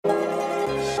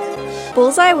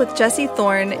Bullseye with Jesse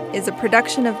Thorne is a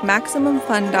production of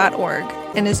MaximumFun.org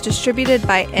and is distributed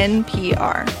by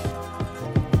NPR.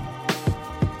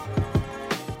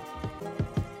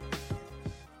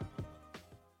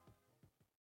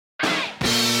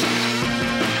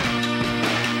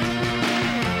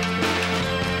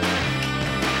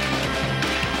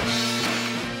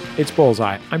 It's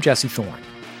Bullseye. I'm Jesse Thorne.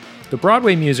 The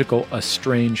Broadway musical A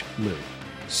Strange Loop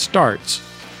starts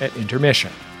at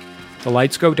intermission. The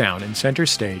lights go down, and center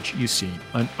stage you see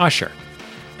an usher,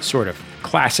 sort of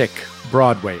classic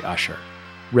Broadway usher,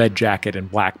 red jacket and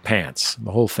black pants,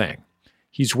 the whole thing.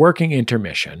 He's working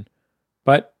intermission,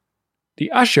 but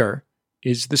the usher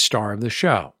is the star of the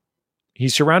show.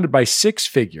 He's surrounded by 6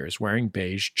 figures wearing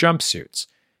beige jumpsuits.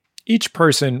 Each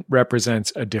person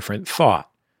represents a different thought.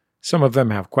 Some of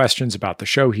them have questions about the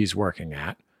show he's working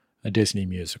at, a Disney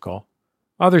musical.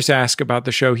 Others ask about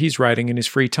the show he's writing in his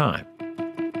free time.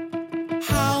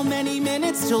 How many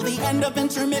minutes till the end of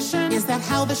intermission? Is that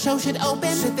how the show should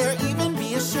open? Should there even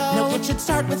be a show? No, it should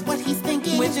start with what he's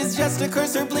thinking, which is just a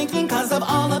cursor blinking because of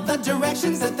all of the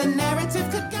directions that the narrative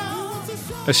could go.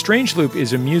 A Strange Loop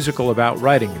is a musical about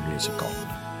writing a musical.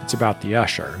 It's about the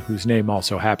usher, whose name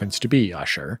also happens to be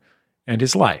Usher, and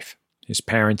his life, his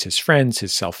parents, his friends,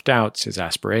 his self-doubts, his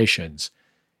aspirations.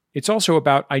 It's also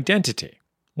about identity.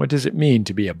 What does it mean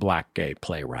to be a black gay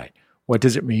playwright? What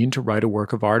does it mean to write a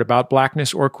work of art about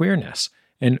blackness or queerness?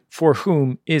 And for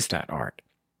whom is that art?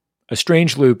 A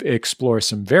Strange Loop explores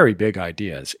some very big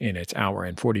ideas in its hour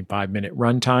and 45-minute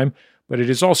runtime, but it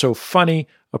is also funny,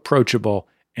 approachable,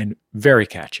 and very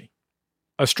catchy.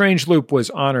 A Strange Loop was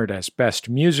honored as Best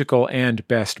Musical and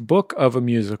Best Book of a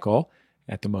Musical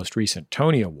at the most recent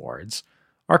Tony Awards.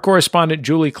 Our correspondent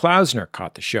Julie Klausner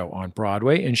caught the show on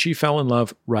Broadway, and she fell in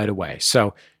love right away.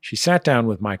 So she sat down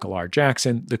with Michael R.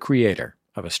 Jackson, the creator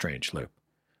of A Strange Loop.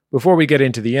 Before we get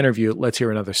into the interview, let's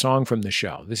hear another song from the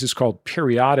show. This is called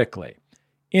Periodically.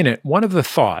 In it, one of the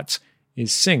thoughts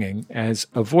is singing as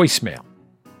a voicemail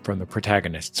from the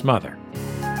protagonist's mother.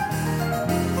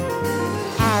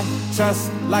 I'd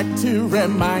just like to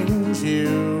remind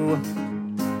you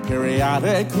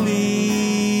periodically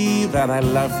that I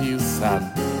love you, son.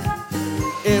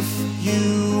 If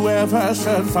you ever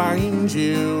should find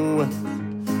you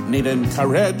need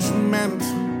encouragement,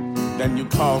 then you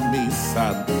call me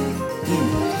son.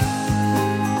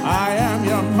 I am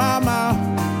your mama,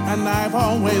 and I've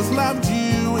always loved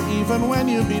you, even when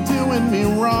you be doing me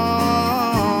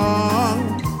wrong.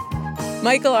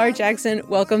 Michael R. Jackson,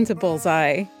 welcome to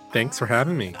Bullseye. Thanks for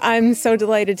having me. I'm so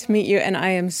delighted to meet you, and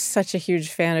I am such a huge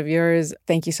fan of yours.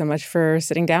 Thank you so much for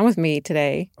sitting down with me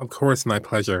today. Of course, my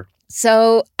pleasure.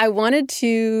 So I wanted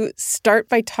to start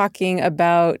by talking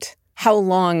about how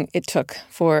long it took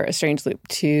for A Strange Loop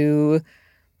to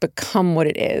become what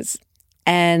it is,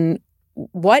 and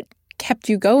what kept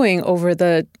you going over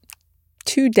the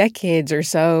 2 decades or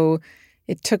so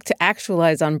it took to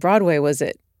actualize on Broadway. Was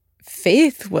it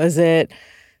faith? Was it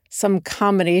some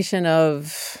combination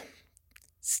of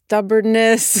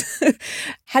stubbornness?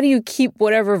 How do you keep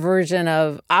whatever version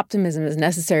of optimism is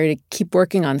necessary to keep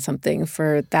working on something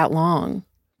for that long?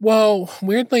 Well,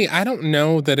 weirdly, I don't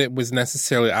know that it was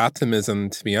necessarily optimism,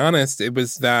 to be honest. It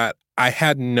was that I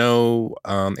had no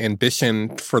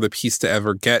ambition for the piece to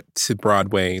ever get to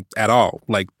Broadway at all,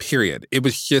 period. It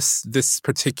was just this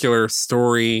particular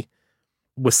story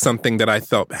was something that I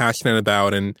felt passionate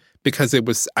about, and because I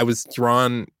was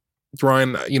drawing,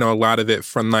 a lot of it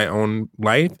from my own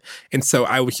life. And so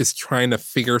I was just trying to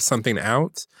figure something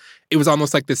out. It was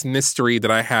almost like this mystery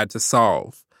that I had to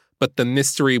solve. But the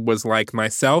mystery was like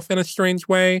myself in a strange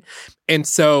way. And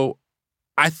so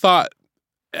I thought,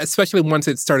 especially once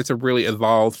it started to really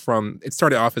evolve it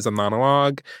started off as a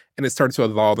monologue and it started to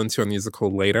evolve into a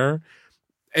musical later.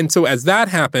 And so as that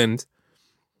happened,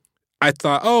 I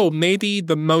thought, maybe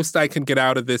the most I can get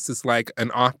out of this is like an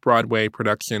off-Broadway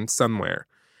production somewhere.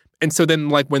 And so then,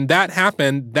 when that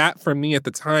happened, that for me at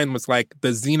the time was like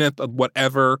the zenith of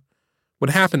whatever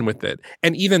would happen with it.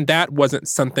 And even that wasn't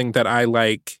something that I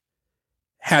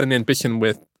had an ambition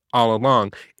with all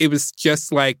along. It was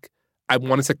just I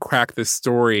wanted to crack this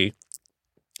story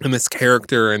and this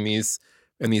character and these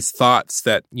thoughts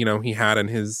that, he had in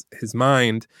his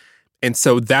mind. And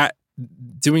so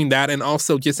doing that, and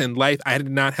also just in life, I did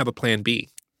not have a plan B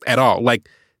at all.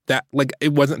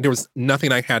 It wasn't, there was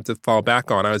nothing I had to fall back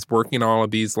on. I was working all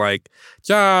of these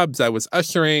jobs. I was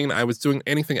ushering. I was doing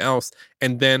anything else.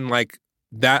 And then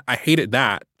that, I hated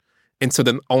that. And so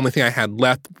the only thing I had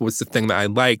left was the thing that I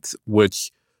liked,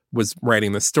 which was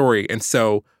writing the story. And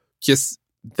so just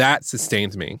that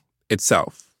sustained me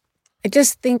itself. I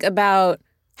just think about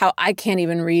how I can't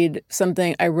even read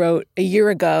something I wrote a year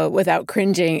ago without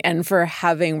cringing, and for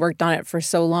having worked on it for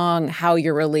so long, how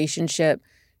your relationship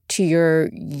to your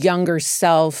younger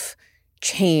self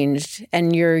changed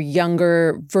and your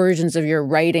younger versions of your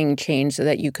writing changed so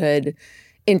that you could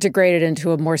integrate it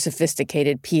into a more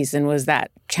sophisticated piece. And was that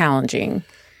challenging?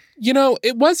 You know,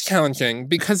 it was challenging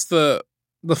because the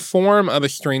form of A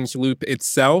Strange Loop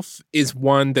itself is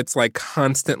one that's like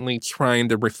constantly trying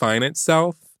to refine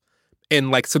itself.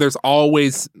 And like, so there's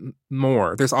always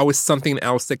more. There's always something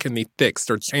else that can be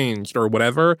fixed or changed or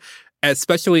whatever.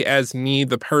 Especially as me,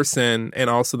 the person, and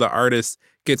also the artist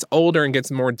gets older and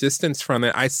gets more distance from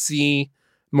it, I see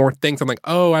more things. I'm like,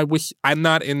 oh, I wish I'm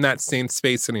not in that same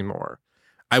space anymore.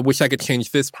 I wish I could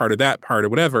change this part or that part or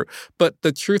whatever. But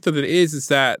the truth of it is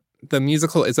that the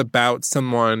musical is about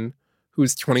someone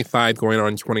who's 25 going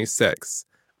on 26.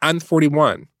 I'm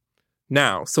 41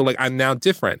 now. So like I'm now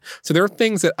different. So there are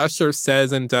things that Usher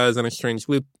says and does in A Strange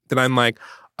Loop that I'm like,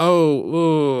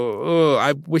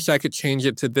 I wish I could change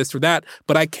it to this or that.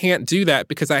 But I can't do that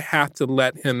because I have to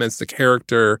let him as the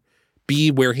character be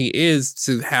where he is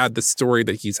to have the story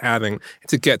that he's having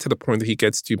to get to the point that he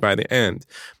gets to by the end.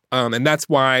 And that's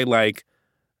why, like,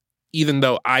 even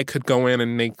though I could go in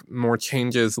and make more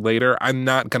changes later, I'm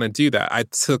not going to do that. I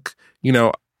took,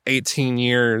 18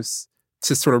 years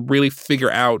to sort of really figure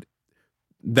out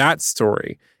that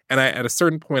story. And at a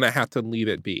certain point, I have to leave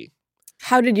it be.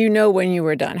 How did you know when you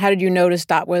were done? How did you know to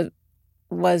stop?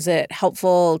 Was it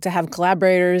helpful to have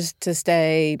collaborators to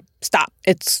say, stop,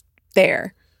 it's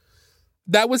there?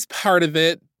 That was part of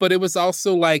it. But it was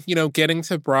also like, getting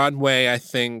to Broadway, I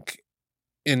think,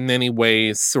 in many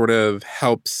ways sort of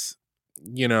helps,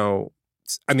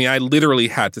 I literally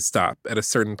had to stop at a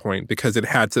certain point because I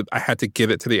had to give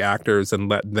it to the actors and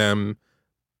let them,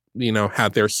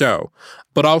 have their show.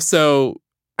 But also,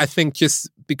 I think just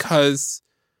because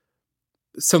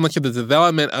so much of the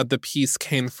development of the piece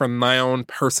came from my own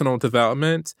personal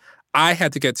development, I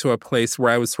had to get to a place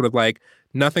where I was sort of like,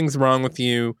 nothing's wrong with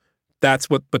you. That's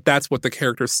what the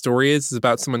character's story is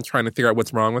about someone trying to figure out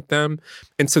what's wrong with them.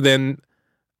 And so then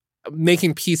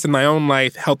making peace in my own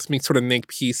life helped me sort of make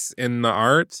peace in the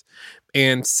art.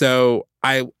 And so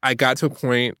I got to a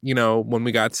point, when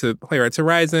we got to Playwrights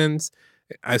Horizons,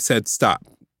 I said, stop.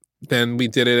 Then we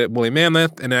did it at Woolly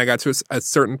Mammoth, and then I got to a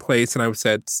certain place, and I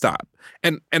said, stop.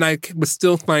 And I was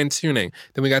still fine-tuning.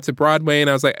 Then we got to Broadway, and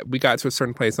I was like, we got to a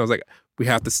certain place, and I was like, we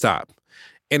have to stop.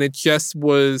 And it just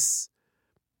was,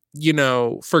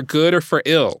 for good or for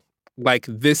ill, like,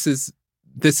 this is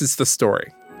the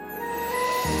story.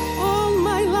 All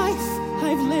my life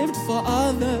I've lived for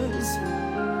others,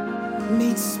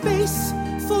 made space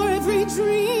for every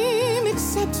dream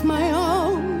except my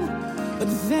own. But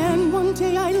then one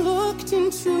day I looked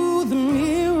into the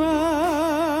mirror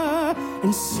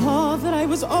and saw that I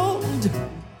was old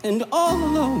and all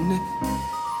alone.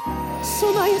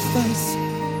 So my advice,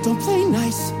 don't play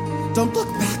nice, don't look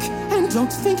back and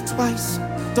don't think twice.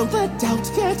 Don't let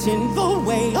doubt get in the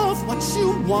way of what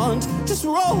you want. Just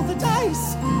roll the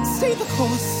dice, stay the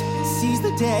course, seize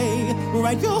the day,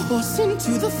 ride your horse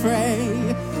into the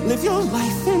fray. Live your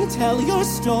life and tell your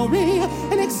story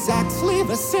in exactly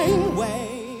the same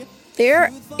way. There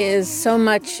is so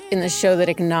much in the show that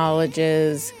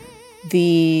acknowledges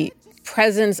the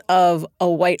presence of a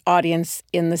white audience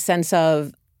in the sense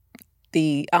of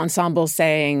the ensemble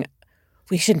saying,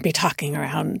 we shouldn't be talking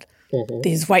around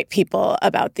these white people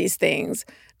about these things.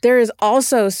 There is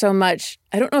also so much,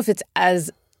 I don't know if it's as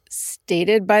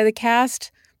stated by the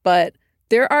cast, but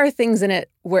there are things in it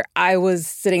where I was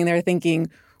sitting there thinking,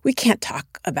 we can't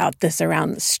talk about this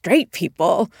around the straight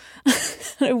people.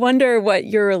 I wonder what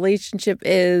your relationship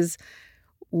is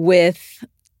with,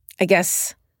 I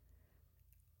guess,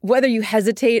 whether you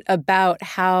hesitate about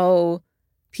how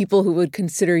people who would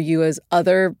consider you as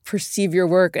other perceive your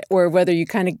work, or whether you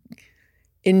kind of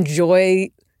enjoy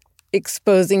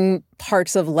exposing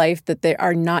parts of life that they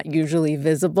are not usually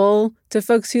visible to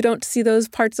folks who don't see those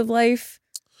parts of life.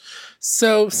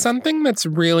 So something that's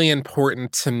really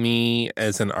important to me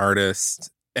as an artist,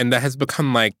 and that has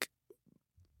become like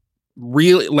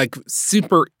really like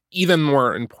super even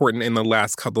more important in the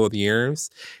last couple of years,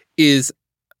 is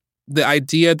the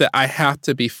idea that I have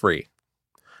to be free.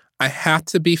 I have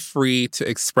to be free to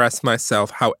express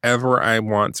myself however I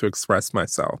want to express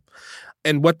myself.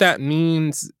 And what that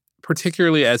means,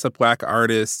 particularly as a Black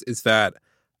artist, is that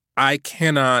I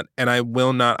cannot and I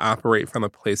will not operate from a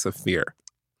place of fear.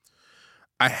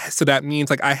 So that means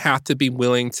like I have to be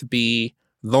willing to be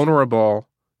vulnerable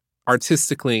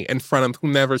artistically in front of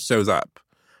whomever shows up,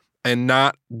 and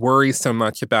not worry so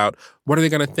much about what are they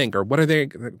going to think, or what are they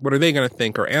going to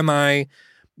think, or am I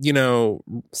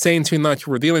saying too much,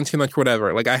 revealing too much,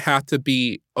 whatever. Like, I have to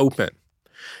be open.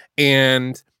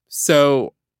 And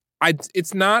so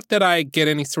it's not that I get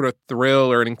any sort of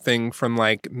thrill or anything from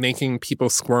like making people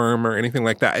squirm or anything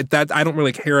like that. That I don't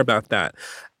really care about that.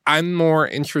 I'm more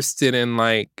interested in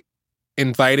like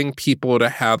inviting people to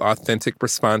have authentic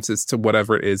responses to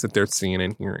whatever it is that they're seeing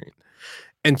and hearing,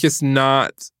 and just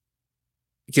not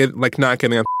getting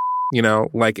a,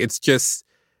 like it's just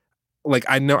like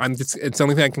I know it's the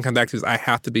only thing I can come back to is I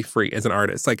have to be free as an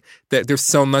artist. Like there's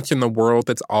so much in the world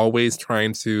that's always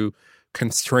trying to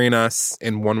constrain us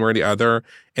in one way or the other.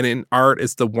 And in art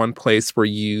is the one place where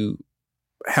you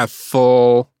have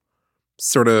full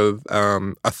sort of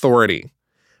authority.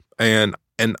 And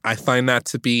I find that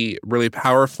to be really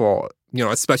powerful,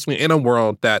 especially in a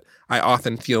world that I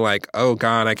often feel like, oh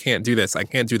God, I can't do this. I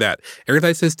can't do that.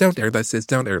 Everybody says don't, everybody says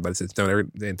don't, everybody says don't,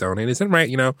 it isn't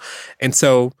right, And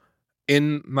so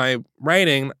in my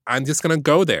writing, I'm just going to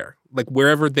go there, like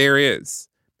wherever there is.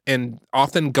 And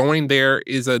often going there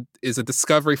is a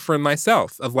discovery for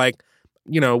myself of like,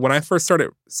 when I first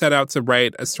set out to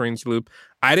write A Strange Loop,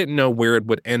 I didn't know where it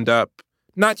would end up,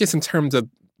 not just in terms of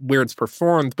where it's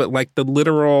performed, but like the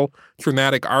literal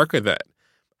dramatic arc of it.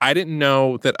 I didn't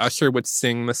know that Usher would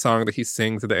sing the song that he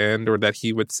sings at the end, or that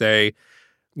he would say,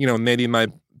 maybe my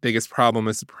biggest problem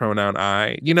is the pronoun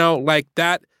I, like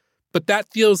that. But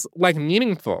that feels like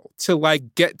meaningful to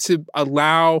like get to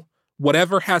allow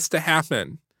whatever has to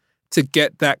happen to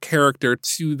get that character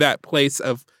to that place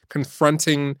of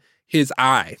confronting his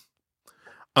I.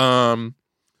 And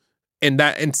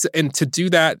to do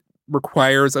that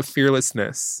requires a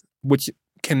fearlessness, which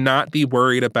cannot be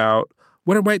worried about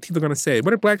what are white people going to say?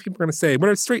 What are black people going to say? What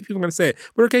are straight people going to say?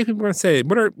 What are gay people going to say?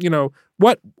 What are,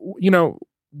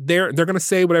 they're going to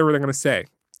say whatever they're going to say.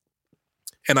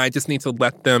 And I just need to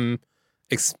let them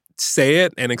say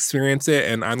it and experience it.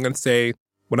 And I'm going to say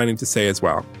what I need to say as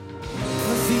well.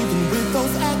 Cause even with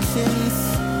those actions,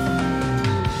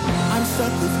 I'm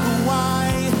stuck with who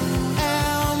I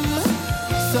am.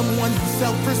 Someone whose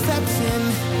self-perception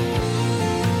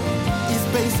is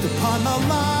based upon a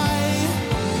lie.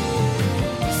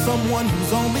 Someone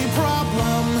whose only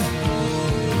problem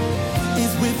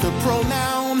is with the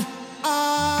pronoun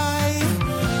I.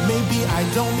 Maybe I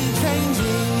don't need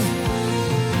changing.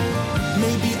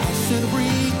 Maybe I should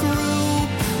regroup.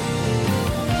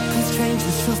 Cause change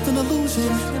is just an illusion.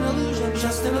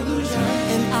 Just an illusion.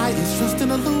 And I is just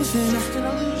an illusion. Just an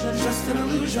illusion. Just an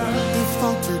illusion. If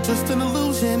thoughts are just an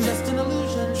illusion. Just an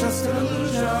illusion. Just an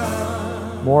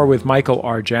illusion. More with Michael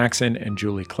R. Jackson and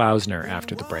Julie Klausner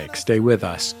after the break. Stay with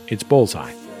us. It's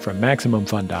Bullseye from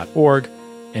MaximumFun.org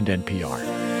and NPR.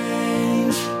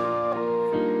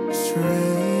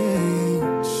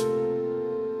 Strange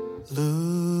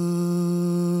loop.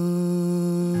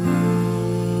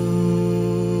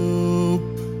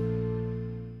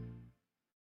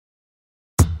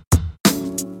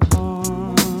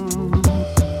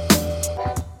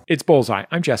 It's Bullseye.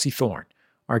 I'm Jesse Thorne.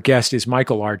 Our guest is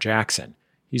Michael R. Jackson.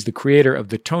 He's the creator of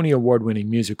the Tony Award-winning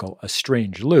musical A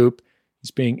Strange Loop.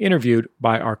 He's being interviewed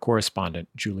by our correspondent,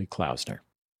 Julie Klausner.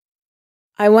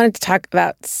 I wanted to talk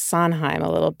about Sondheim a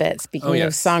little bit, speaking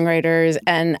of songwriters.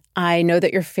 And I know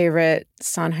that your favorite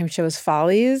Sondheim show is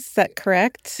Follies. Is that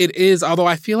correct? It is, although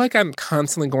I feel like I'm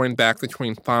constantly going back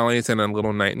between Follies and A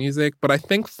Little Night Music. But I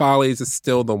think Follies is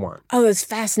still the one. Oh, it's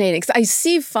fascinating. 'Cause I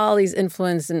see Follies'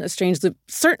 influence in A Strange Loop,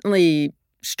 certainly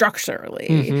structurally.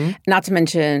 Mm-hmm. Not to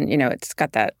mention, it's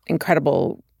got that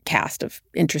incredible cast of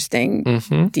interesting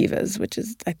divas, which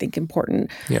is, I think,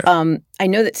 important. Yeah. I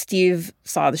know that Steve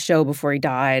saw the show before he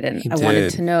died, and I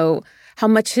wanted to know how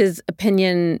much his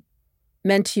opinion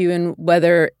meant to you and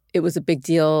whether it was a big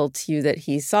deal to you that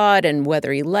he saw it and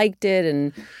whether he liked it.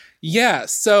 And yeah,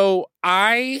 so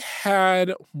I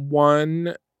had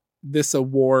won this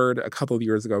award a couple of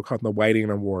years ago called the Whiting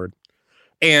Award.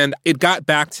 And it got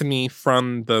back to me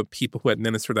from the people who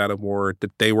administered that award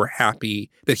that they were happy,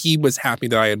 that he was happy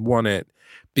that I had won it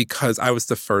because I was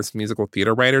the first musical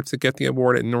theater writer to get the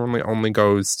award. It normally only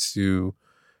goes to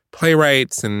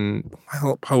playwrights and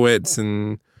poets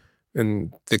and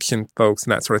fiction folks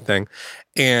and that sort of thing.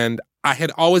 And I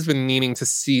had always been needing to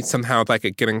see somehow if I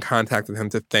could get in contact with him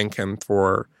to thank him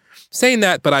for saying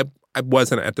that, but I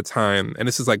wasn't at the time, and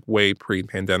this is like way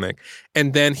pre-pandemic.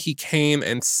 And then he came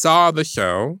and saw the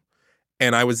show,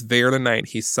 and I was there the night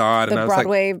he saw it. The and I was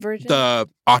Broadway like, version? The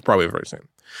off-Broadway version.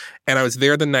 And I was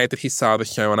there the night that he saw the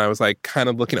show, and I was like kind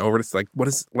of looking over to like, what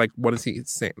is he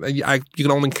saying? You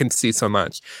can only see so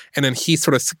much. And then he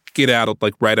sort of skedaddled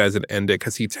like right as it ended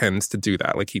because he tends to do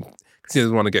that. Because he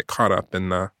doesn't want to get caught up in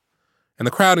the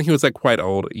crowd, and he was like quite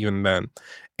old even then.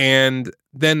 And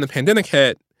then the pandemic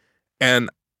hit, and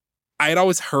I had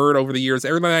always heard over the years,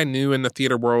 everybody I knew in the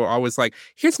theater world always like,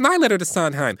 here's my letter to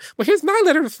Sondheim. Well, here's my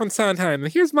letter from Sondheim.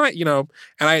 And here's my, and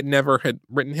I had never had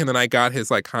written him, and I got his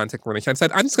like contact information. I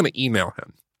said, I'm just going to email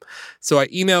him. So I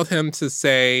emailed him to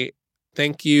say,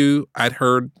 thank you. I'd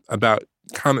heard about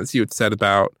comments you had said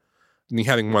about me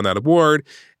having won that award.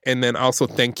 And then also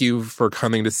thank you for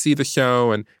coming to see the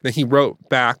show. And then he wrote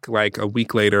back like a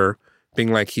week later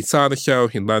being like, he saw the show,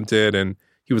 he loved it, and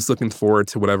he was looking forward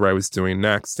to whatever I was doing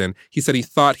next. And he said he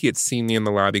thought he had seen me in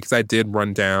the lobby because I did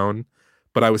run down,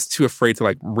 but I was too afraid to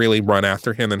like really run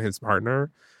after him and his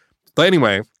partner. But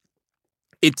anyway,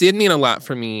 it did mean a lot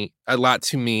to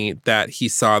me that he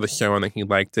saw the show and that he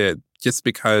liked it, just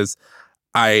because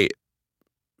I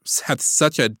had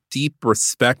such a deep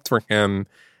respect for him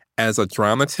as a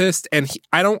dramatist. And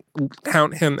I don't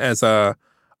count him as a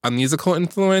musical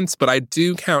influence, but I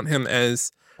do count him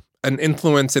as an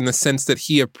influence in the sense that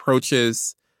he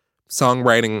approaches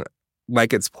songwriting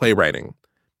like it's playwriting.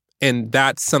 And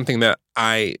that's something that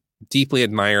I deeply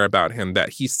admire about him, that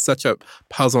he's such a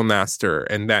puzzle master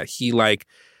and that he like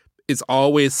is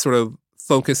always sort of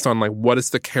focused on like, what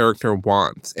does the character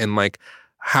want? And like,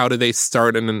 how do they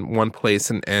start in one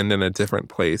place and end in a different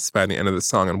place by the end of the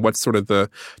song? And what's sort of the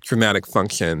dramatic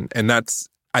function? And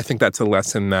I think that's a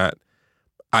lesson that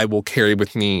I will carry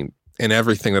with me in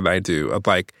everything that I do, of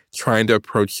like trying to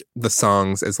approach the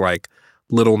songs as like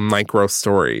little micro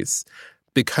stories,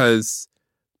 because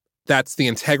that's the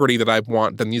integrity that I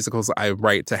want the musicals I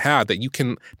write to have, that you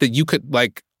could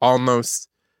like almost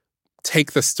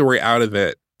take the story out of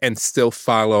it and still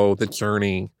follow the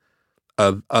journey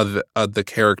of the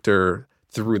character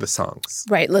through the songs.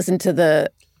 Right. Listen to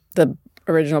the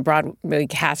original Broadway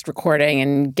cast recording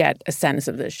and get a sense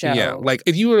of the show. Yeah. Like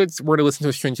if you were to listen to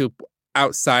A Strange Loop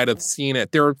outside of seeing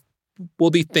it, there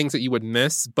will be things that you would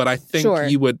miss, but I think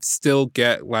you would still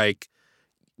get like,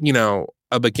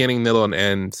 a beginning, middle, and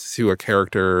end to a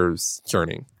character's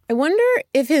journey. I wonder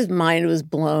if his mind was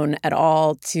blown at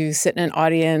all to sit in an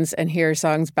audience and hear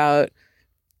songs about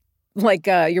like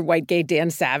your white gay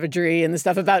Dan savagery and the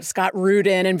stuff about Scott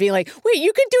Rudin and being like, wait,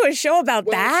 you could do a show about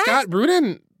that? Scott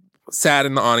Rudin sat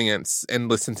in the audience and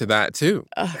listened to that too.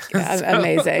 Oh, yeah,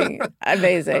 amazing.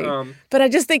 But I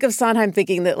just think of Sondheim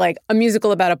thinking that like a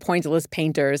musical about a pointillist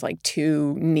painter is like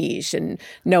too niche and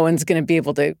no one's going to be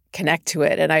able to connect to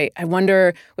it. And I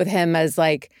wonder with him as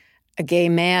like a gay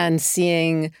man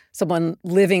seeing someone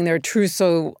living their truth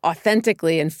so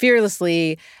authentically and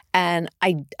fearlessly. And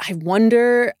I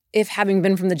wonder if, having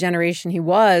been from the generation he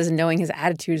was and knowing his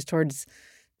attitudes towards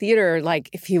theater, like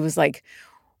if he was like,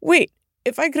 wait,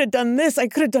 if I could have done this, I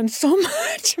could have done so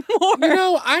much more.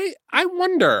 I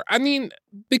wonder. I mean,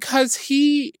 because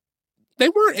they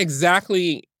weren't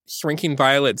exactly Shrinking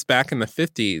Violets back in the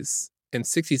 50s and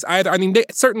 60s either. I mean, they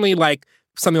certainly like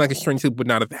something like A Strange Loop would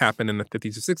not have happened in the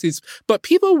 50s or 60s, but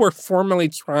people were formally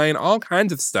trying all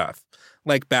kinds of stuff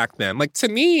like back then. Like to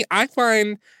me, I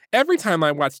find every time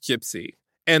I watch Gypsy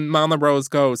and Mama Rose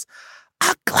goes,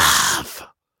 a glove.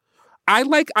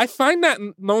 I find that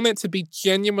moment to be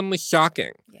genuinely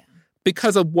shocking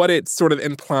because of what it's sort of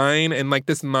implying. And like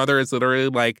this mother is literally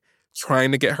like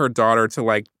trying to get her daughter to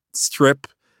like strip,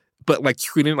 but like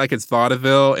treating it like it's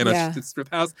vaudeville in a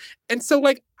strip house. And so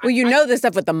like, well, this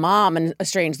stuff with the mom and A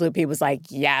Strange Loop, he was like,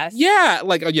 yes. Yeah.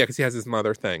 Like, oh yeah, because he has his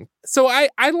mother thing. So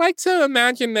I like to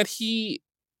imagine that he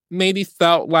maybe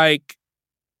felt like,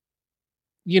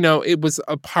 it was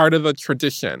a part of a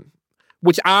tradition,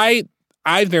 which I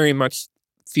very much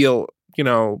feel,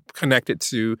 connected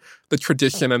to the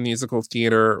tradition of musical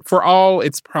theater for all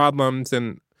its problems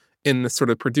and in the sort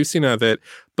of producing of it.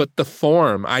 But the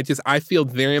form, I feel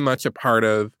very much a part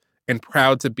of and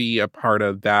proud to be a part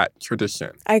of that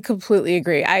tradition. I completely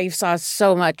agree. I saw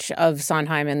so much of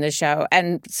Sondheim in this show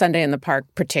and Sunday in the Park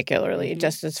particularly,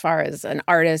 just as far as an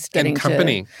artist getting and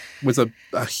Company was a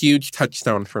huge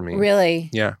touchstone for me. Really?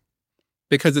 Yeah.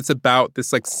 Because it's about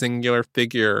this like singular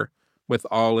figure with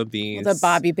all of these. The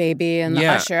Bobby Baby and the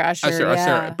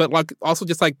Usher. But like also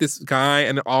just like this guy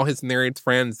and all his married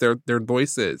friends, their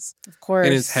voices. Of course.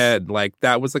 In his head. Like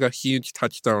that was like a huge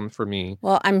touchstone for me.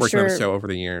 Well, I'm working sure on the show over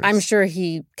the years. I'm sure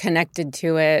he connected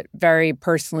to it very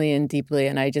personally and deeply.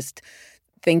 And I just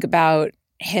think about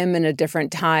him in a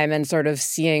different time and sort of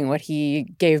seeing what he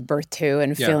gave birth to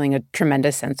and feeling a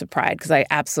tremendous sense of pride, because I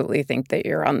absolutely think that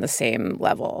you're on the same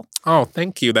level. Oh,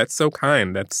 thank you. That's so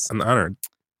kind. I'm honored.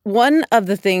 One of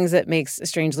the things that makes A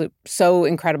Strange Loop so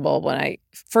incredible when I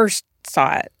first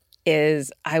saw it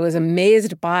is I was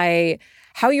amazed by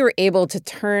how you were able to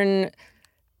turn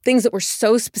things that were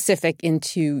so specific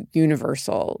into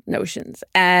universal notions.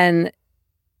 And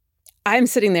I'm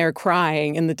sitting there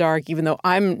crying in the dark, even though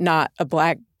I'm not a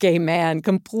Black gay man,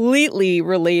 completely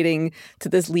relating to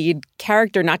this lead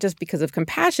character, not just because of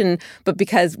compassion, but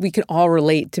because we can all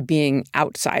relate to being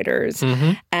outsiders.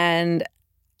 Mm-hmm. And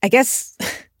I guess,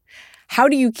 how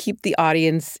do you keep the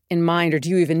audience in mind, or do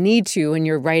you even need to when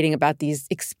you're writing about these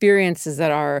experiences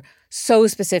that are so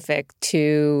specific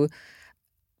to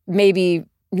maybe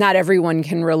not everyone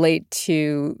can relate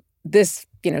to this,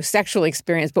 sexual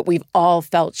experience, but we've all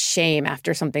felt shame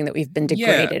after something that we've been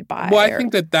degraded by? Well, I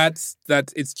think that's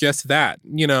it's just that.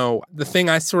 The thing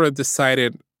I sort of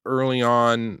decided early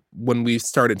on when we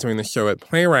started doing the show at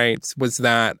Playwrights was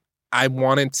that I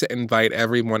wanted to invite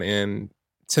everyone in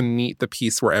to meet the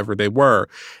piece wherever they were.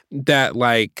 That,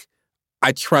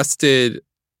 I trusted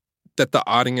that the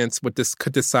audience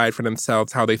could decide for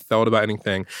themselves how they felt about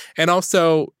anything. And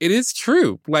also, it is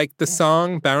true. The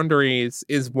song Boundaries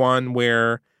is one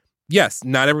where, yes,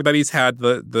 not everybody's had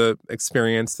the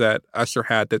experience that Usher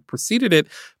had that preceded it,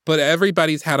 but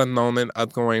everybody's had a moment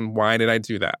of going, why did I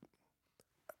do that?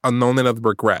 A moment of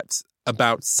regret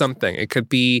about something. It could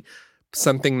be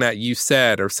something that you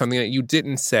said, or something that you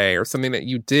didn't say, or something that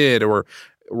you did, or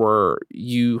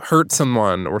you hurt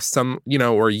someone, or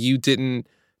or you didn't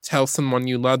tell someone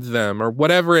you loved them, or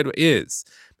whatever it is.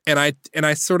 And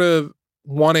I sort of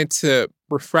wanted to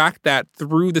refract that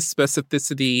through the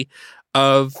specificity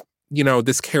of,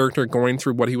 this character going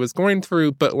through what he was going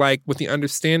through, but with the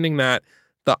understanding that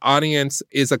the audience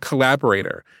is a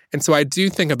collaborator. And so I do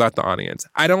think about the audience.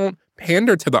 I don't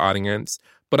pander to the audience,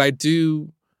 but I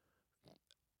do.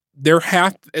 They're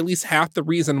at least half the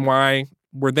reason why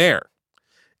we're there.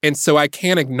 And so I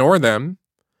can't ignore them.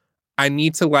 I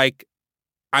need to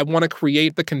I want to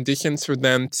create the conditions for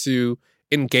them to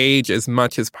engage as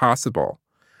much as possible.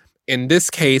 In this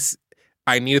case,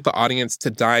 I needed the audience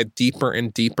to dive deeper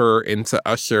and deeper into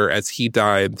Usher as he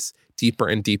dives deeper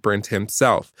and deeper into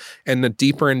himself. And the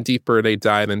deeper and deeper they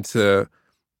dive into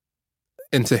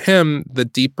him, the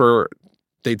deeper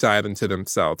they dive into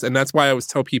themselves. And that's why I always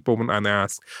tell people when I'm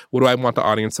asked, what do I want the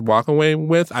audience to walk away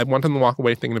with? I want them to walk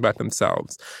away thinking about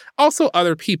themselves. Also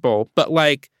other people, but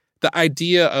the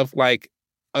idea of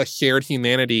a shared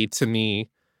humanity to me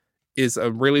is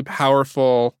a really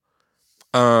powerful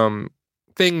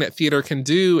thing that theater can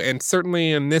do. And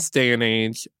certainly in this day and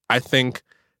age, I think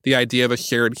the idea of a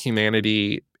shared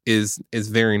humanity is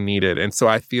very needed. And so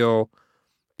I feel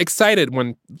excited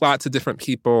when lots of different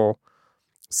people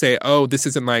say, oh, this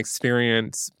isn't my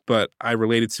experience, but I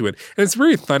related to it. And it's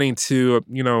really funny too,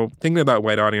 thinking about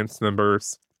white audience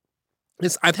members.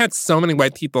 I've had so many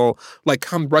white people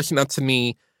come rushing up to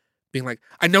me being like,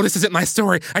 I know this isn't my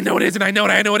story. I know it isn't. I know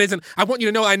it isn't. I want you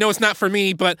to know I know it's not for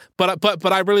me, but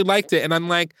I really liked it. And I'm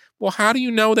like, well, how do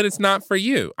you know that it's not for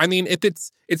you? I mean, if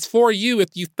it's for you if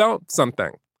you felt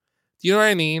something. Do you know what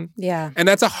I mean? Yeah. And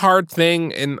that's a hard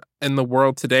thing in the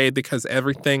world today because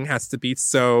everything has to be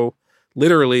so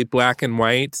literally black and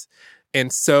white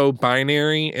and so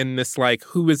binary in this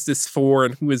who is this for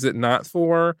and who is it not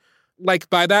for?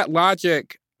 By that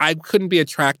logic, I couldn't be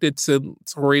attracted to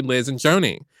Tori, Liz, and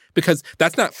Joni because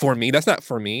that's not for me. That's not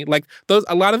for me.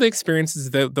 A lot of the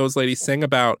experiences that those ladies sang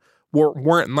about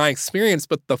weren't my experience,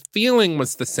 but the feeling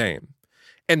was the same.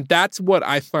 And that's what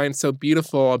I find so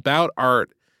beautiful about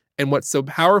art and what's so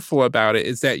powerful about it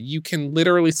is that you can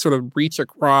literally sort of reach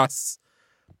across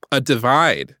a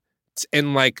divide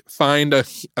and find a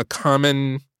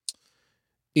common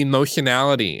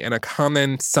emotionality and a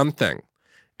common something.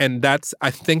 And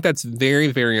I think that's very,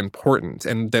 very important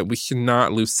and that we should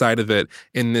not lose sight of it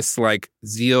in this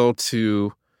zeal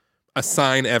to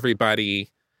assign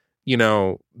everybody,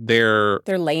 their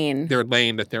lane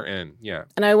that they're in. Yeah.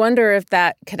 And I wonder if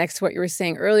that connects to what you were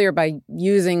saying earlier by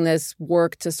using this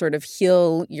work to sort of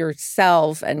heal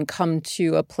yourself and come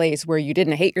to a place where you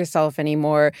didn't hate yourself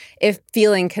anymore, if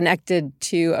feeling connected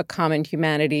to a common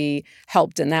humanity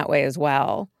helped in that way as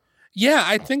well. Yeah,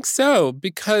 I think so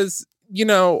because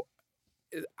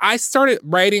I started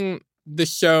writing the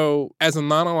show as a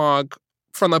monologue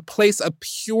from a place of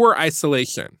pure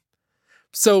isolation.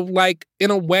 So,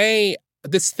 in a way,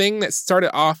 this thing that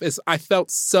started off is I felt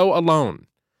so alone,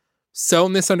 so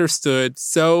misunderstood,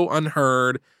 so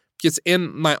unheard, just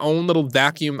in my own little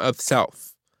vacuum of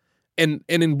self. And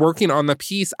in working on the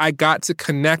piece, I got to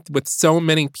connect with so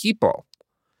many people.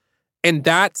 And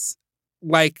that's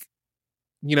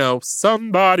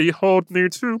somebody hold me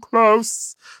too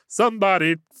close.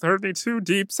 Somebody hurt me too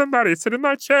deep. Somebody sit in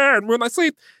my chair and when I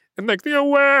sleep and make me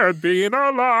aware of being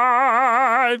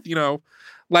alive.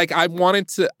 I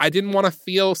didn't want to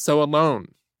feel so alone.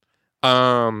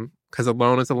 Because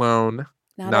alone is alone,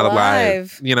 not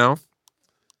alive.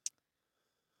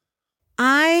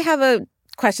 I have a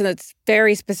question that's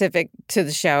very specific to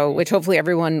the show, which hopefully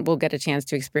everyone will get a chance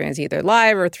to experience either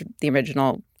live or through the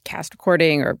original cast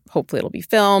recording, or hopefully it'll be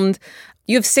filmed.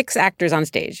 You have 6 actors on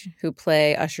stage who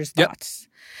play Usher's thoughts.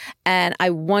 And I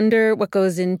wonder what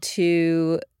goes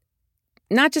into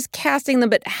not just casting them,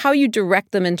 but how you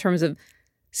direct them in terms of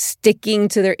sticking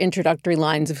to their introductory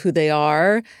lines of who they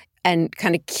are and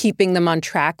kind of keeping them on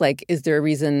track. Like, is there a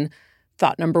reason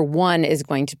thought number 1 is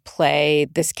going to play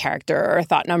this character, or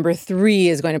thought number 3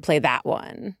 is going to play that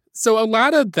one? So a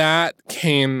lot of that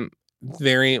came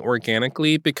very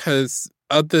organically because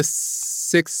of the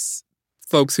 6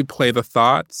 folks who play the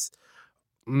thoughts,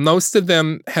 most of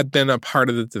them had been a part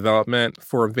of the development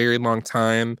for a very long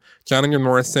time. Jonathan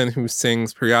Morrison, who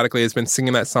sings periodically, has been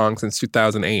singing that song since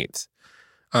 2008.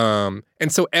 And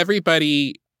so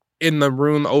everybody in the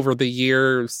room over the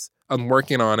years of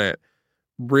working on it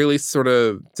really sort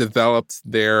of developed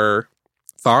their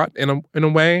thought in a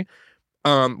way.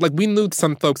 Like, we moved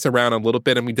some folks around a little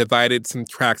bit, and we divided some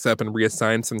tracks up and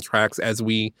reassigned some tracks as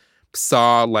we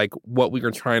saw like what we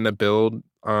were trying to build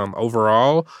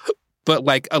overall. But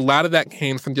like, a lot of that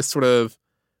came from just sort of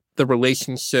the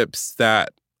relationships that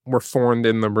were formed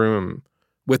in the room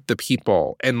with the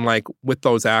people and like with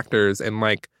those actors. And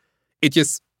like, it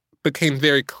just became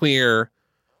very clear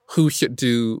who should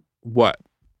do what.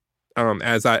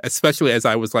 Especially as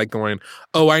I was like going,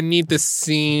 oh, I need this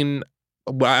scene.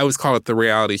 Well, I always call it the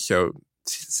reality show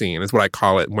scene is what I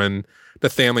call it, when the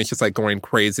family's just like going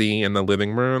crazy in the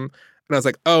living room. And I was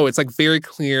like, oh, it's like very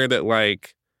clear that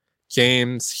like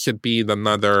James should be the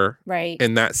mother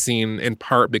in that scene, in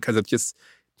part because of just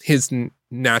his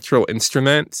natural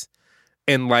instrument.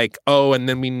 And like, oh, and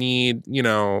then we need, you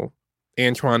know,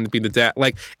 Antoine to be the dad.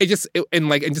 Like, and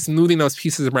just moving those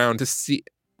pieces around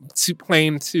to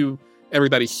playing to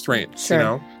everybody's strengths, you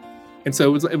know? And so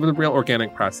it was a real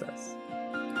organic process.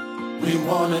 We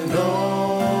want to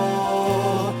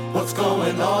know what's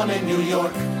going on in New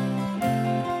York.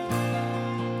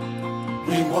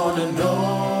 We want to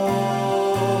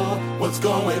know what's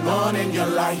going on in your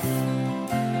life.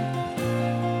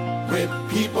 With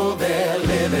people there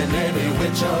living any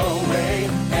which way.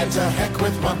 And to heck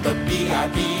with what the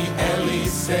BIBLE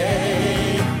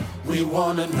say. We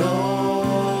want to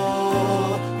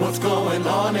know what's going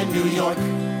on in New York.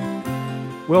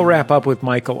 We'll wrap up with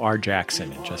Michael R.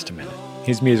 Jackson in just a minute.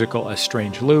 His musical A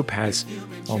Strange Loop has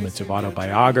moments of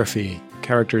autobiography,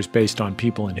 characters based on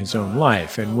people in his own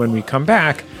life, and when we come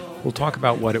back, we'll talk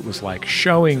about what it was like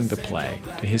showing the play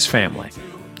to his family.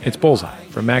 It's Bullseye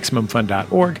from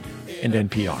MaximumFun.org and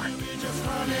NPR.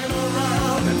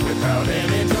 Without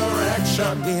any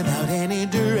direction. Without any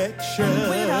direction.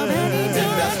 Without any direction.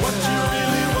 If that's what you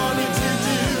really wanted to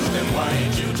do, then why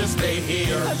ain't you just stay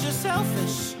here? 'Cause you're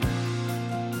selfish.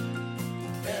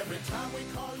 Every time we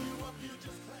call you up, you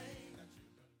just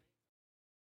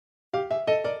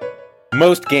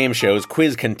Most game shows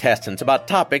quiz contestants about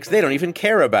topics they don't even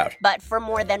care about. But for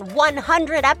more than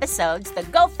 100 episodes, the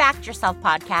Go Fact Yourself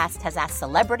podcast has asked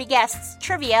celebrity guests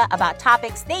trivia about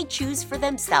topics they choose for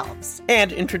themselves.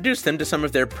 And introduced them to some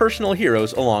of their personal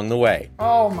heroes along the way.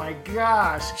 Oh my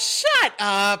gosh. Shut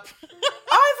up!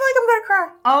 I feel like I'm gonna cry.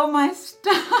 Oh my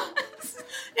stars.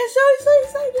 It's so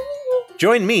exciting.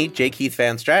 Join me, J. Keith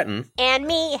Van Stratton. And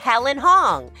me, Helen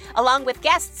Hong, along with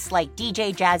guests like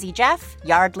DJ Jazzy Jeff,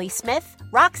 Yardley Smith,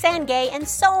 Roxanne Gay, and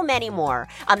so many more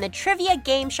on the trivia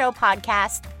game show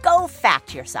podcast, Go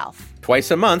Fact Yourself.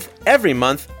 Twice a month, every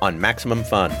month on Maximum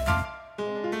Fun.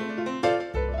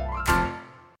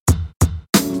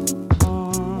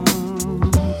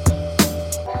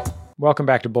 Welcome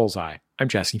back to Bullseye. I'm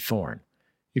Jesse Thorne.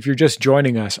 If you're just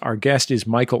joining us, our guest is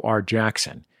Michael R.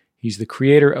 Jackson. He's the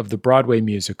creator of the Broadway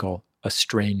musical A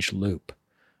Strange Loop.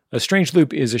 A Strange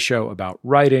Loop is a show about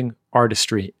writing,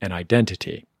 artistry, and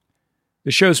identity.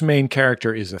 The show's main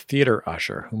character is a theater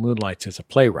usher who moonlights as a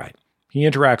playwright. He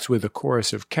interacts with a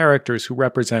chorus of characters who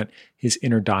represent his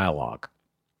inner dialogue.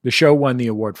 The show won the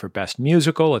award for Best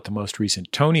Musical at the most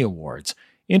recent Tony Awards.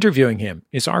 Interviewing him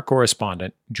is our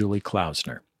correspondent, Julie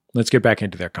Klausner. Let's get back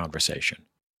into their conversation.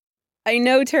 I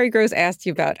know Terry Gross asked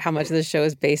you about how much of the show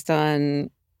is based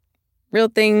on real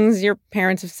things your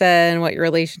parents have said and what your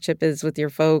relationship is with your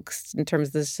folks in terms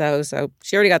of the show. So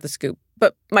she already got the scoop.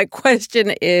 But my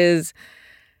question is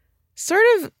sort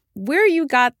of where you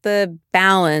got the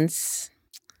balance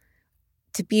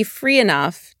to be free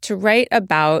enough to write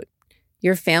about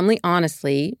your family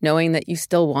honestly, knowing that you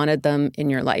still wanted them in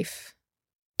your life,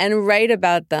 and write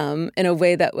about them in a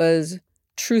way that was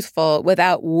truthful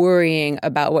without worrying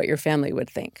about what your family would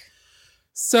think.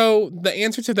 So the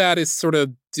answer to that is sort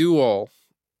of dual.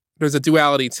 there's a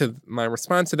duality to my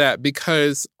response to that,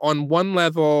 because on one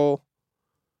level,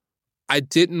 I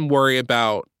didn't worry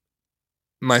about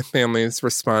my family's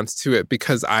response to it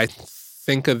because I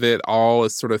think of it all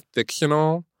as sort of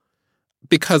fictional.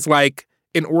 Because, like,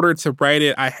 in order to write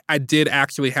it, I did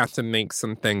actually have to make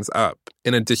some things up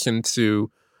in addition to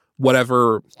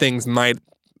whatever things might,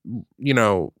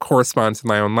 correspond to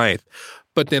my own life.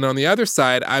 But then on the other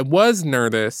side, I was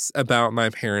nervous about my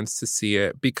parents to see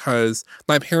it because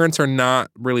my parents are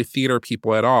not really theater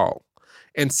people at all.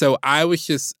 And so I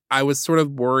was sort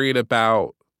of worried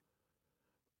about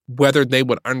whether they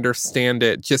would understand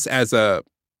it just as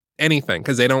anything,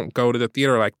 because they don't go to the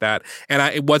theater like that. And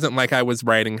it wasn't like I was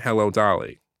writing Hello,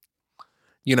 Dolly,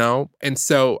 And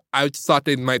so I just thought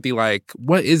they might be like,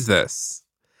 what is this?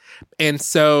 And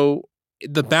so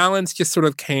the balance just sort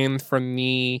of came from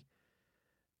me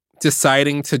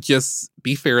deciding to just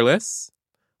be fearless.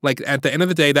 Like, at the end of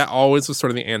the day, that always was sort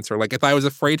of the answer. Like, if I was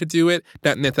afraid to do it,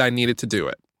 that meant that I needed to do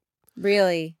it.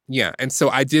 Really? Yeah. And so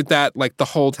I did that, like, the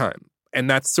whole time. And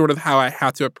that's sort of how I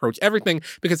have to approach everything,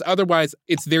 because otherwise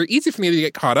it's very easy for me to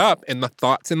get caught up in the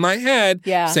thoughts in my head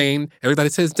saying, everybody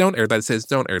says don't, everybody says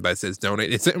don't, everybody says don't.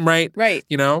 It isn't right. Right.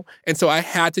 And so I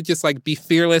had to just, like, be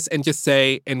fearless and just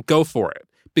say and go for it,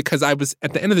 because I was,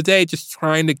 at the end of the day, just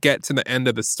trying to get to the end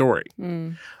of the story.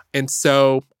 Mm. And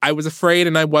so I was afraid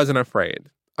and I wasn't afraid,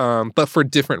 but for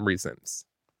different reasons.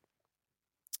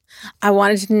 I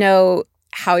wanted to know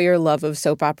how your love of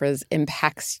soap operas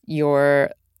impacts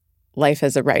your life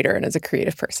as a writer and as a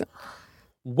creative person.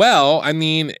 Well, I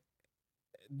mean,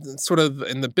 sort of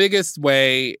in the biggest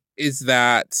way is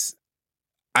that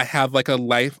I have, like, a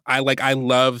life. I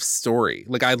love story.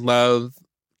 Like, I love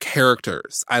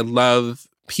characters. I love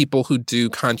people who do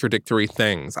contradictory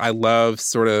things. I love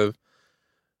sort of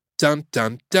dun,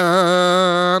 dun,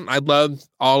 dun. I love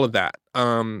all of that.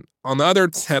 On the other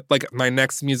tip, like, my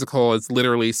next musical is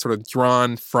literally sort of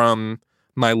drawn from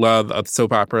my love of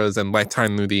soap operas and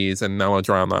Lifetime movies and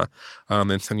melodrama.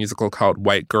 It's a musical called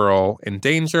White Girl in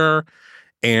Danger.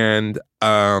 And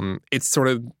it sort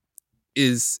of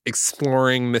is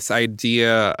exploring this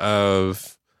idea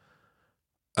of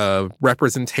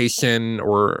representation,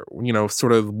 or,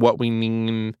 sort of what we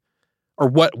mean, or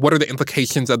what are the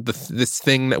implications of this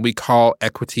thing that we call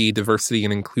equity, diversity,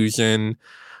 and inclusion.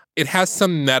 It has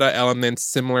some meta elements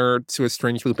similar to A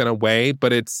Strange Loop in a way,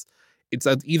 but it's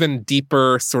an even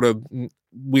deeper, sort of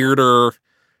weirder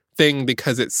thing,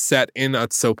 because it's set in a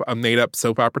made-up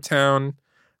soap opera town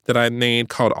that I made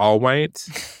called All White.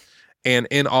 And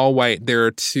in All White, there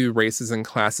are two races and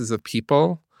classes of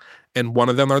people. And one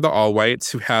of them are the All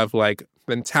Whites, who have, like,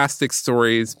 fantastic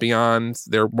stories beyond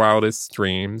their wildest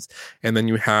dreams. And then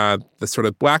you have the sort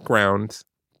of background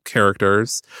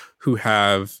characters who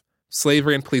have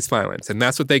slavery and police violence. And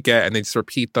that's what they get. And they just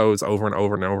repeat those over and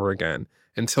over and over again,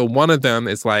 until one of them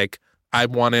is like, I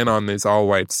want in on these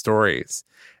all-white stories.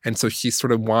 And so she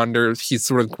sort of wanders, she's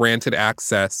sort of granted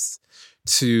access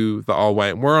to the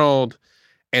all-white world.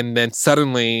 And then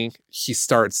suddenly she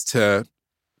starts to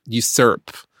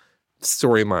usurp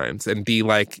storylines and be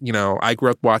like, I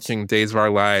grew up watching Days of Our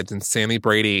Lives, and Sammy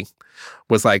Brady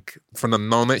was like, from the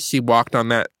moment she walked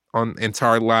into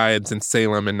our lives in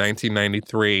Salem in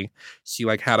 1993, she,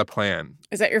 like, had a plan.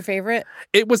 Is that your favorite?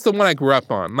 It was the one I grew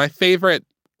up on. My favorite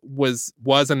was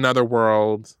Another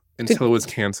World until it was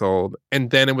canceled. And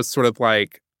then it was sort of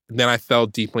like, then I fell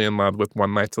deeply in love with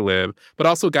One Life to Live, but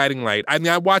also Guiding Light. I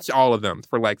mean, I watched all of them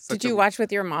for, like, Did you watch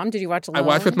with your mom? Did you watch alone? I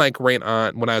watched with my great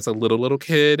aunt when I was a little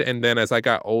kid. And then as I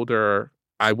got older,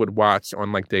 I would watch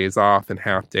on, like, days off and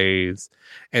half days.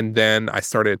 And then I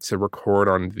started to record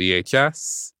on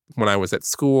VHS when I was at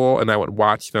school, and I would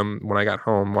watch them when I got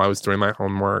home while I was doing my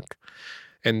homework.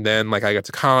 And then, like, I got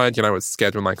to college and I would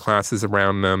schedule my classes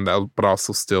around them, but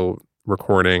also still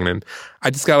recording. And I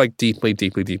just got, like, deeply,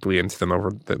 deeply, deeply into them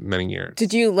over the many years.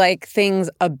 Did you like things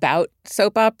about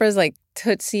soap operas, like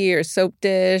Tootsie or Soap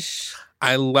Dish?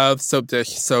 I love Soap Dish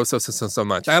so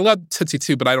much. I love Tootsie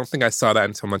too, but I don't think I saw that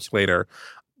until much later.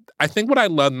 I think what I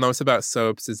love most about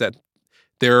soaps is that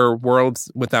they're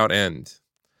worlds without end.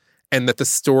 And that the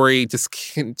story just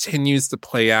continues to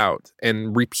play out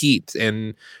and repeat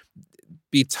and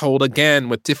be told again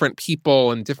with different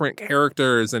people and different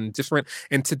characters and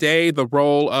today the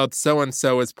role of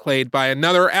so-and-so is played by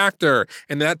another actor,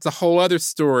 and that's a whole other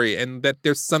story. And that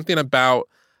there's something about,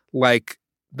 like,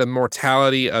 the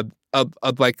mortality of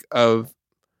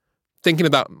thinking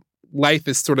about life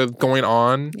is sort of going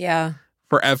on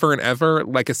forever and ever.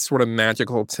 Like, it's sort of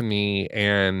magical to me.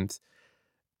 And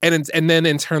then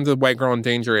in terms of White Girl in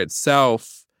Danger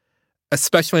itself,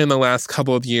 especially in the last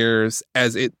couple of years,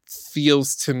 as it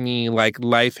feels to me like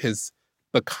life has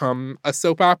become a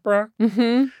soap opera.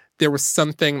 Mm-hmm. There was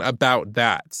something about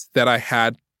that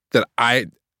I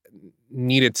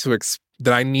need to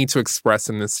express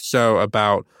in this show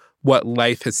about what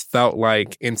life has felt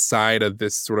like inside of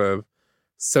this sort of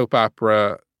soap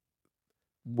opera,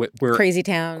 crazy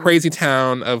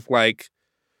town of like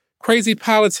crazy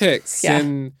politics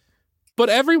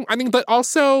but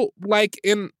also like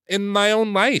in my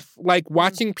own life, like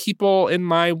watching people in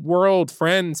my world,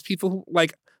 friends, people who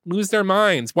like lose their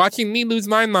minds, watching me lose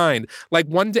my mind, like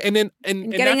one day,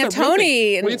 and getting a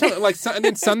Tony, and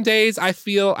then some days I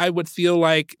would feel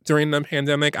like during the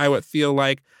pandemic I would feel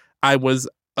like I was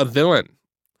a villain,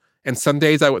 and some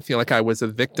days I would feel like I was a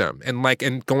victim, and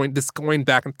going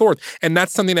back and forth, and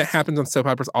that's something that happens on soap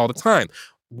operas all the time.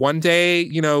 One day,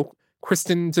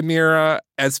 Kristen DiMera,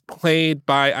 as played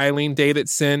by Eileen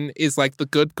Davidson, is like the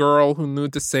good girl who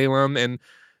moved to Salem and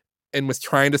was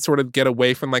trying to sort of get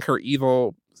away from like her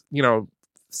evil,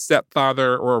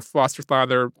 stepfather or foster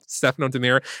father, Stefano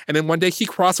DiMera. And then one day she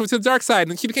crossed over to the dark side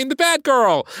and she became the bad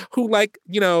girl who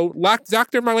locked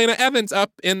Dr. Marlena Evans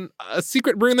up in a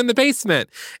secret room in the basement.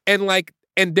 And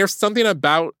there's something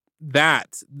about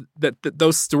that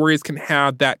those stories can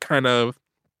have that kind of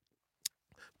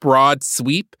broad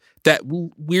sweep that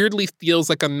weirdly feels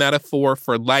like a metaphor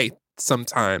for life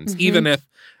sometimes, even if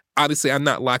obviously I'm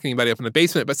not locking anybody up in the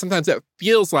basement, but sometimes it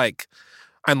feels like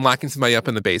I'm locking somebody up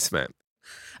in the basement.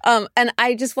 And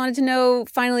I just wanted to know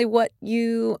finally what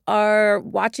you are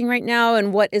watching right now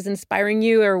and what is inspiring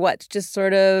you, or what's just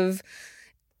sort of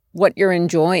what you're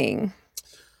enjoying.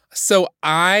 So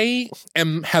I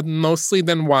have mostly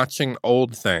been watching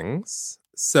old things.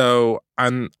 So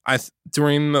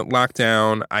during the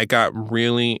lockdown, I got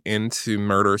really into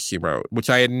Murder, She Wrote,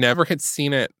 which I had never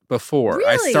seen it before.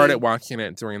 Really? I started watching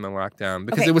it during the lockdown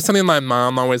because it was something my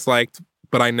mom always liked,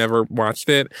 but I never watched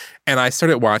it. And I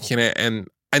started watching it, and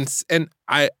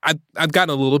I've gotten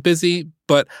a little busy,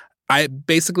 but I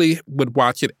basically would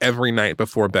watch it every night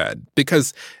before bed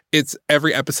because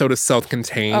every episode is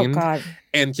self-contained. Oh, God.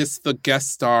 And just the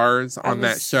guest stars on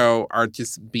that show are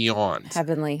just beyond.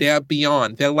 Heavenly. They're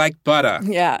beyond. They're like butter.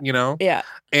 Yeah. Yeah.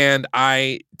 And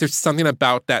there's something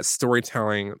about that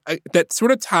storytelling that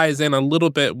sort of ties in a little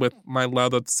bit with my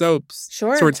love of soaps.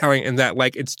 Sure. Storytelling, and that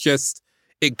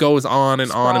it goes on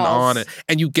and on and on.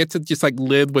 And you get to just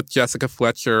live with Jessica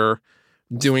Fletcher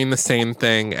doing the same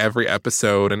thing every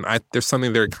episode. And there's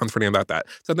something very comforting about that.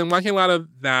 So I've been watching a lot of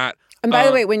that. And by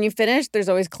the way, when you finish, there's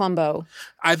always Columbo.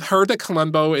 I've heard that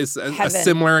Columbo is a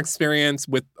similar experience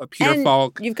with Peter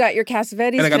Falk. You've got your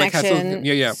Cassavetes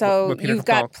connection. So you've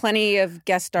got plenty of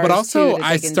guest stars. But also,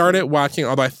 I started watching,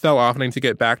 although I fell off, and I need to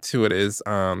get back to it, is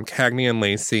Cagney and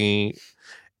Lacey.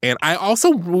 And I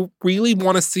also really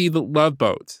want to see The Love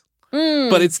Boat.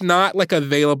 But it's not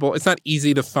available. It's not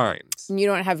easy to find. You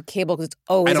don't have cable because it's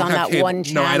always on that one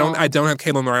channel. No, I don't have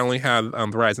cable, nor I only have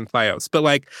Verizon Fios.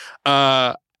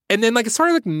 But and then as far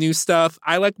as new stuff,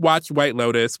 I watch White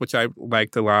Lotus, which I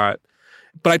liked a lot.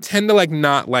 But I tend to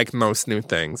not like most new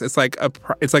things. It's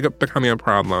becoming a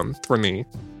problem for me.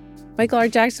 Michael R.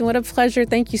 Jackson, what a pleasure.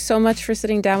 Thank you so much for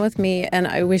sitting down with me. And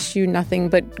I wish you nothing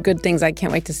but good things. I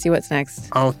can't wait to see what's next.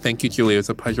 Oh, thank you, Julie. It was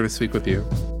a pleasure to speak with you.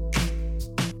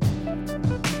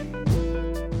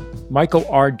 Michael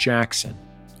R. Jackson,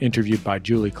 interviewed by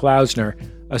Julie Klausner.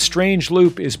 A Strange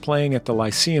Loop is playing at the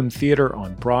Lyceum Theater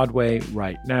on Broadway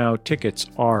right now. Tickets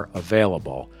are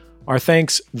available. Our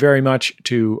thanks very much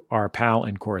to our pal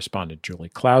and correspondent Julie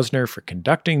Klausner for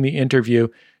conducting the interview.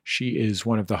 She is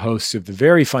one of the hosts of the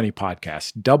very funny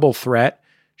podcast Double Threat.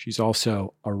 She's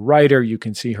also a writer. You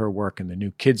can see her work in the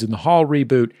new Kids in the Hall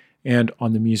reboot and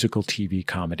on the musical TV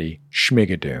comedy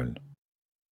Schmigadoon.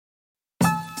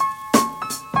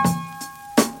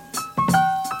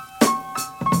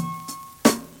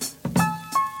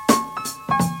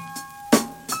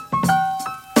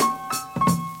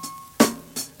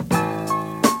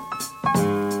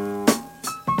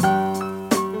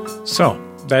 So,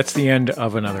 that's the end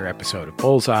of another episode of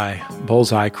Bullseye.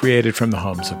 Bullseye created from the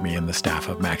homes of me and the staff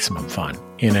of Maximum Fun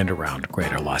in and around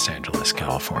greater Los Angeles,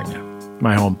 California.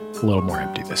 My home, a little more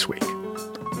empty this week.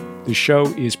 The show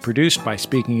is produced by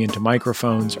Speaking Into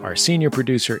Microphones. Our senior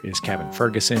producer is Kevin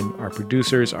Ferguson. Our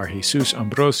producers are Jesus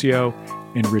Ambrosio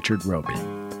and Richard Roby.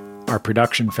 Our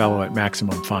production fellow at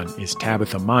Maximum Fun is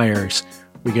Tabitha Myers.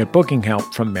 We get booking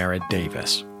help from Merritt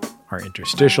Davis. Our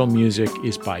interstitial music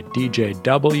is by DJ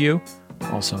W,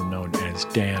 also known as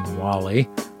Dan Wally.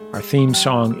 Our theme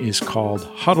song is called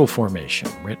Huddle Formation,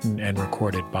 written and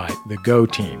recorded by the Go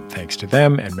Team. Thanks to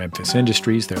them and Memphis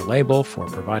Industries, their label, for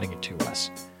providing it to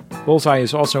us. Bullseye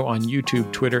is also on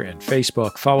YouTube, Twitter, and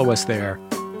Facebook. Follow us there,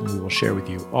 and we will share with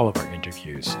you all of our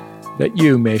interviews, that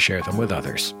you may share them with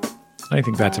others. I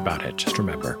think that's about it. Just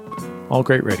remember, all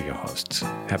great radio hosts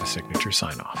have a signature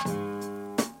sign-off.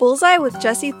 Bullseye with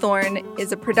Jesse Thorne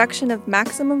is a production of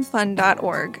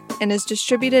MaximumFun.org and is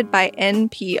distributed by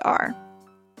NPR.